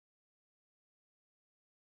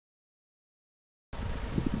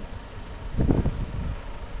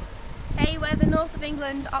the North of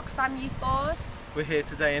England Oxfam Youth Board. We're here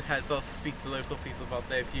today in Heswall to speak to the local people about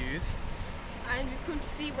their views. And we've come to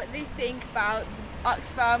see what they think about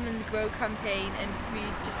Oxfam and the Grow campaign and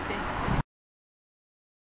food justice.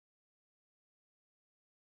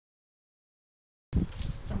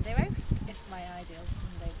 Sunday roast is my ideal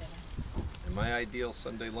Sunday dinner. And my ideal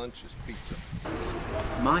Sunday lunch is pizza.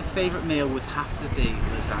 My favourite meal would have to be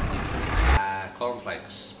lasagna.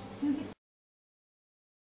 Cornflakes.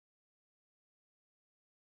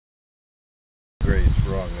 It's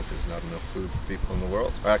wrong that there's not enough food for people in the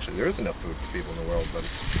world. Or actually, there is enough food for people in the world, but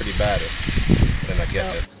it's pretty bad if they're not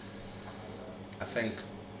getting it. I think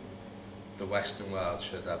the Western world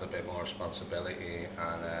should have a bit more responsibility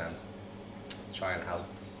and try and help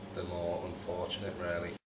the more unfortunate,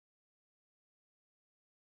 really.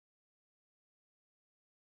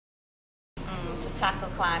 To tackle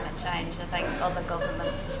climate change, I think other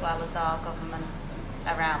governments as well as our government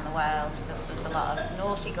around the world, because there's a lot of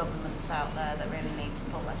naughty governments out there that really need to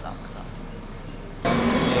pull their socks off.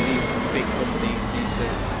 These big companies need to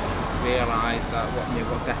realise that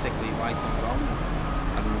what's ethically right and wrong,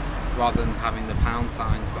 and rather than having the pound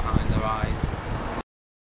signs behind their eyes.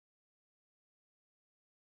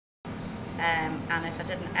 And if I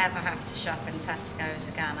didn't ever have to shop in Tesco's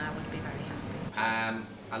again, I would be very happy.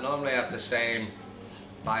 I normally have the same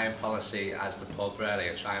buying policy as the pub, really.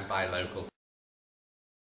 I try and buy local.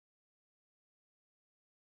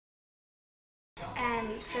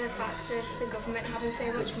 For the fact of the government having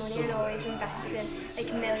so much money and always investing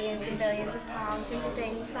like millions and billions of pounds into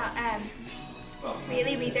things that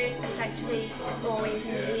really we don't essentially always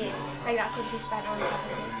need, like that could be spent on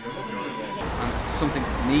property. And something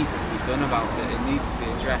needs to be done about it, it needs to be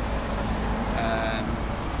addressed,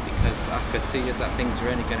 because I could see that things are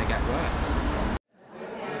only going to get worse.